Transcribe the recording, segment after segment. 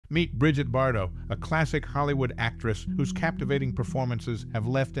Meet Brigitte Bardot, a classic Hollywood actress whose captivating performances have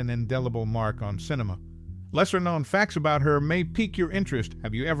left an indelible mark on cinema. Lesser-known facts about her may pique your interest.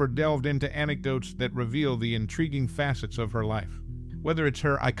 Have you ever delved into anecdotes that reveal the intriguing facets of her life? Whether it's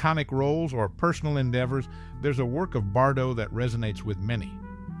her iconic roles or personal endeavors, there's a work of Bardot that resonates with many.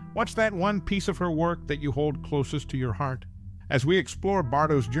 What's that one piece of her work that you hold closest to your heart? As we explore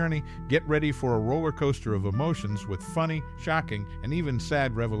Bardot's journey, get ready for a roller coaster of emotions with funny, shocking, and even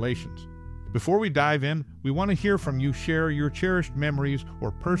sad revelations. Before we dive in, we want to hear from you. Share your cherished memories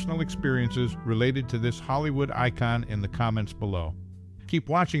or personal experiences related to this Hollywood icon in the comments below. Keep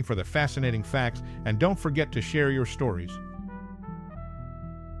watching for the fascinating facts, and don't forget to share your stories.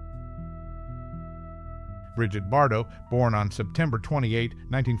 Brigitte Bardot, born on September 28,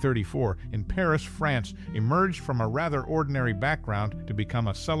 1934, in Paris, France, emerged from a rather ordinary background to become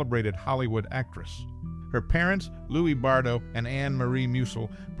a celebrated Hollywood actress. Her parents, Louis Bardot and Anne-Marie Musil,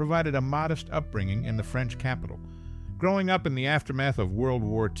 provided a modest upbringing in the French capital. Growing up in the aftermath of World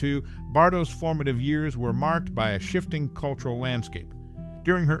War II, Bardot's formative years were marked by a shifting cultural landscape.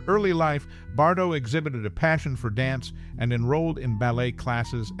 During her early life, Bardot exhibited a passion for dance and enrolled in ballet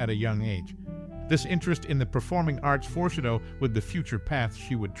classes at a young age. This interest in the performing arts foreshadowed with the future path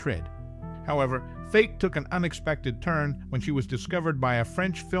she would tread. However, fate took an unexpected turn when she was discovered by a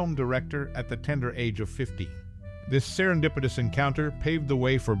French film director at the tender age of 15. This serendipitous encounter paved the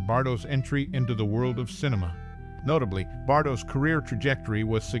way for Bardot's entry into the world of cinema. Notably, Bardot's career trajectory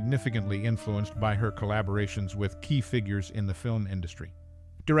was significantly influenced by her collaborations with key figures in the film industry.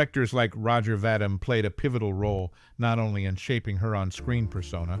 Directors like Roger Vadim played a pivotal role not only in shaping her on-screen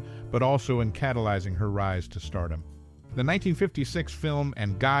persona, but also in catalyzing her rise to stardom. The 1956 film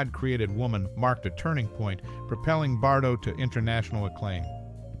And God Created Woman marked a turning point, propelling Bardot to international acclaim.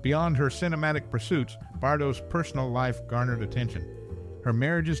 Beyond her cinematic pursuits, Bardot's personal life garnered attention. Her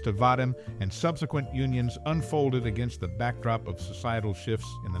marriages to Vadim and subsequent unions unfolded against the backdrop of societal shifts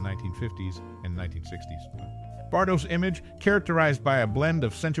in the 1950s and 1960s. Bardot's image, characterized by a blend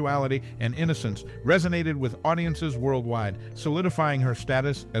of sensuality and innocence, resonated with audiences worldwide, solidifying her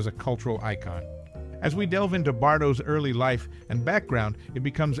status as a cultural icon. As we delve into Bardot's early life and background, it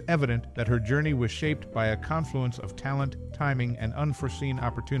becomes evident that her journey was shaped by a confluence of talent, timing, and unforeseen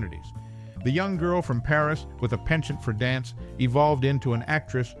opportunities. The young girl from Paris, with a penchant for dance, evolved into an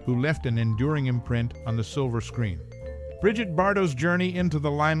actress who left an enduring imprint on the silver screen. Brigitte Bardot's journey into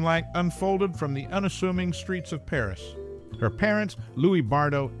the limelight unfolded from the unassuming streets of Paris. Her parents, Louis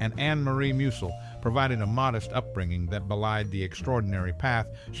Bardot and Anne-Marie Musil, provided a modest upbringing that belied the extraordinary path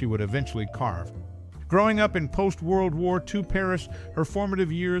she would eventually carve. Growing up in post-World War II Paris, her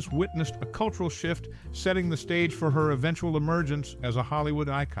formative years witnessed a cultural shift, setting the stage for her eventual emergence as a Hollywood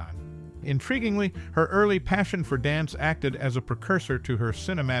icon. Intriguingly, her early passion for dance acted as a precursor to her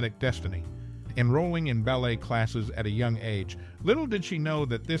cinematic destiny. Enrolling in ballet classes at a young age, little did she know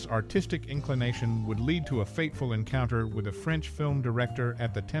that this artistic inclination would lead to a fateful encounter with a French film director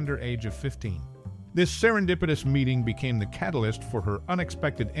at the tender age of 15. This serendipitous meeting became the catalyst for her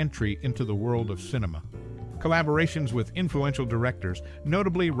unexpected entry into the world of cinema. Collaborations with influential directors,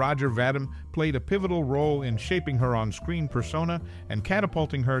 notably Roger Vadim, played a pivotal role in shaping her on-screen persona and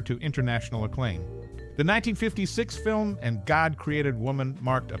catapulting her to international acclaim. The 1956 film And God Created Woman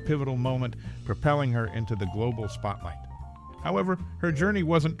marked a pivotal moment, propelling her into the global spotlight. However, her journey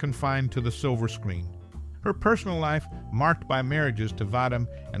wasn't confined to the silver screen. Her personal life, marked by marriages to Vadim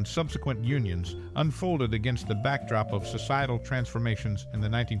and subsequent unions, unfolded against the backdrop of societal transformations in the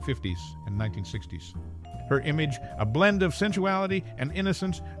 1950s and 1960s. Her image, a blend of sensuality and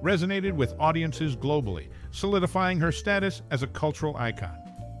innocence, resonated with audiences globally, solidifying her status as a cultural icon.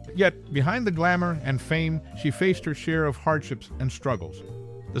 Yet, behind the glamour and fame, she faced her share of hardships and struggles.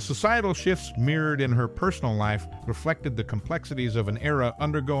 The societal shifts mirrored in her personal life reflected the complexities of an era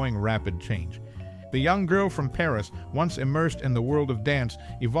undergoing rapid change. The young girl from Paris, once immersed in the world of dance,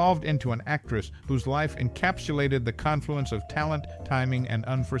 evolved into an actress whose life encapsulated the confluence of talent, timing, and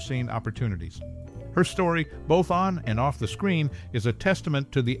unforeseen opportunities. Her story, both on and off the screen, is a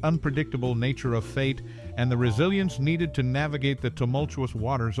testament to the unpredictable nature of fate and the resilience needed to navigate the tumultuous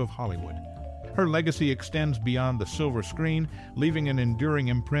waters of Hollywood. Her legacy extends beyond the silver screen, leaving an enduring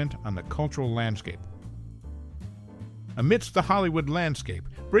imprint on the cultural landscape. Amidst the Hollywood landscape,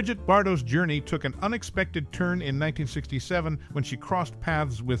 Brigitte Bardot's journey took an unexpected turn in 1967 when she crossed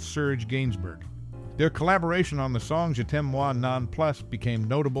paths with Serge Gainsbourg. Their collaboration on the song Je t'aime moi non plus became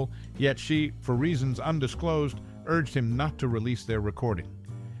notable, yet she, for reasons undisclosed, urged him not to release their recording.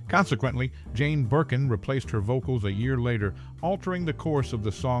 Consequently, Jane Birkin replaced her vocals a year later, altering the course of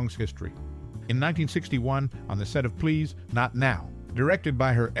the song's history. In 1961, on the set of Please, Not Now, Directed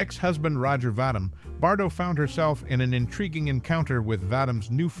by her ex-husband Roger Vadim, Bardot found herself in an intriguing encounter with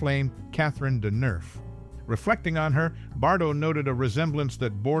Vadim's new flame, Catherine Deneuve. Reflecting on her, Bardot noted a resemblance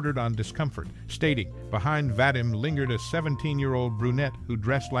that bordered on discomfort, stating, "Behind Vadim lingered a 17-year-old brunette who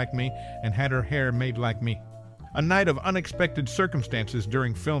dressed like me and had her hair made like me." A night of unexpected circumstances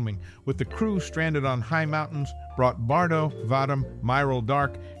during filming, with the crew stranded on high mountains, brought Bardot, Vadim, Myril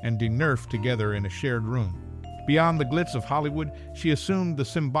Dark, and Deneuve together in a shared room. Beyond the glitz of Hollywood, she assumed the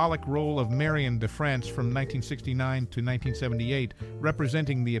symbolic role of Marianne de France from 1969 to 1978,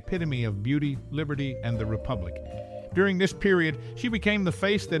 representing the epitome of beauty, liberty, and the Republic. During this period, she became the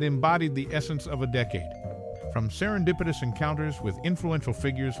face that embodied the essence of a decade. From serendipitous encounters with influential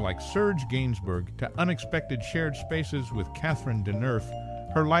figures like Serge Gainsbourg to unexpected shared spaces with Catherine Deneuve,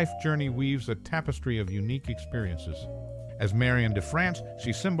 her life journey weaves a tapestry of unique experiences. As Marianne de France,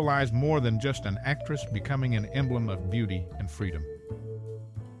 she symbolized more than just an actress, becoming an emblem of beauty and freedom.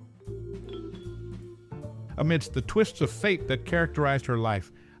 Amidst the twists of fate that characterized her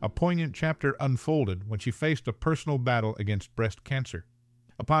life, a poignant chapter unfolded when she faced a personal battle against breast cancer.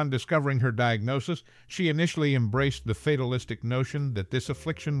 Upon discovering her diagnosis, she initially embraced the fatalistic notion that this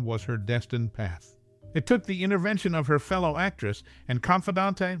affliction was her destined path. It took the intervention of her fellow actress and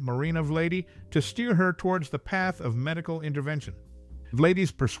confidante, Marina Vlady, to steer her towards the path of medical intervention.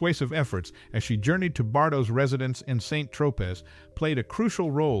 Vlady's persuasive efforts, as she journeyed to Bardot's residence in Saint-Tropez, played a crucial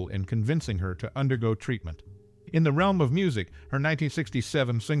role in convincing her to undergo treatment. In the realm of music, her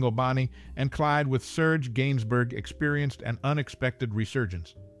 1967 single Bonnie and Clyde with Serge Gainsbourg experienced an unexpected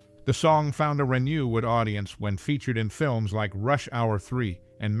resurgence. The song found a renewed audience when featured in films like Rush Hour 3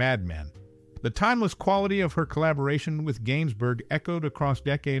 and Mad Men. The timeless quality of her collaboration with Gainsbourg echoed across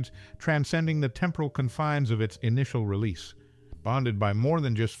decades, transcending the temporal confines of its initial release. Bonded by more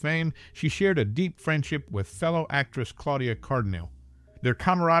than just fame, she shared a deep friendship with fellow actress Claudia Cardinal. Their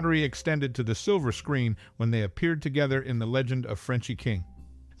camaraderie extended to the silver screen when they appeared together in The Legend of Frenchie King.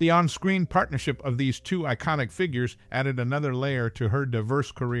 The on-screen partnership of these two iconic figures added another layer to her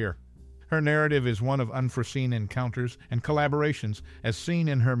diverse career. Her narrative is one of unforeseen encounters and collaborations, as seen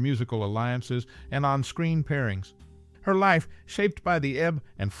in her musical alliances and on-screen pairings. Her life, shaped by the ebb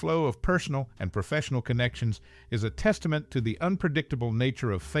and flow of personal and professional connections, is a testament to the unpredictable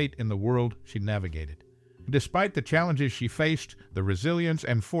nature of fate in the world she navigated. Despite the challenges she faced, the resilience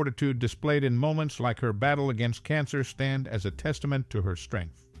and fortitude displayed in moments like her battle against cancer stand as a testament to her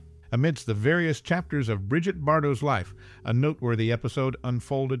strength. Amidst the various chapters of Brigitte Bardot's life, a noteworthy episode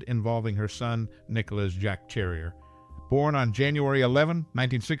unfolded involving her son, Nicolas Jacques Charrier. Born on January 11,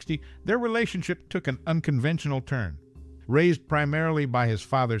 1960, their relationship took an unconventional turn. Raised primarily by his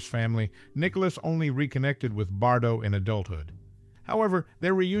father's family, Nicolas only reconnected with Bardot in adulthood. However,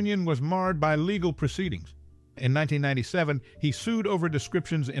 their reunion was marred by legal proceedings. In 1997, he sued over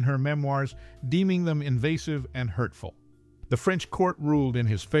descriptions in her memoirs, deeming them invasive and hurtful. The French court ruled in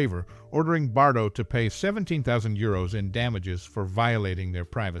his favor, ordering Bardot to pay 17,000 euros in damages for violating their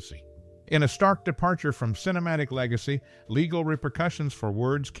privacy. In a stark departure from cinematic legacy, legal repercussions for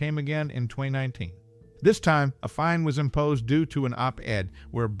words came again in 2019. This time, a fine was imposed due to an op-ed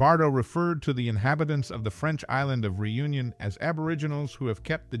where Bardot referred to the inhabitants of the French island of Reunion as aboriginals who have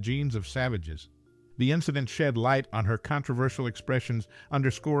kept the genes of savages. The incident shed light on her controversial expressions,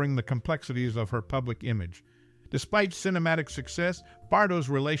 underscoring the complexities of her public image. Despite cinematic success, Bardot's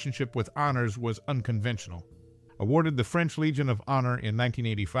relationship with honors was unconventional. Awarded the French Legion of Honor in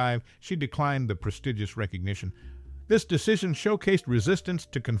 1985, she declined the prestigious recognition. This decision showcased resistance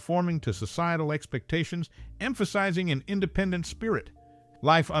to conforming to societal expectations, emphasizing an independent spirit.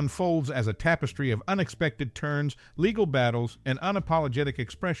 Life unfolds as a tapestry of unexpected turns, legal battles, and unapologetic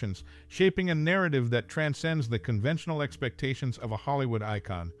expressions, shaping a narrative that transcends the conventional expectations of a Hollywood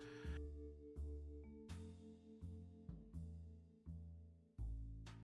icon.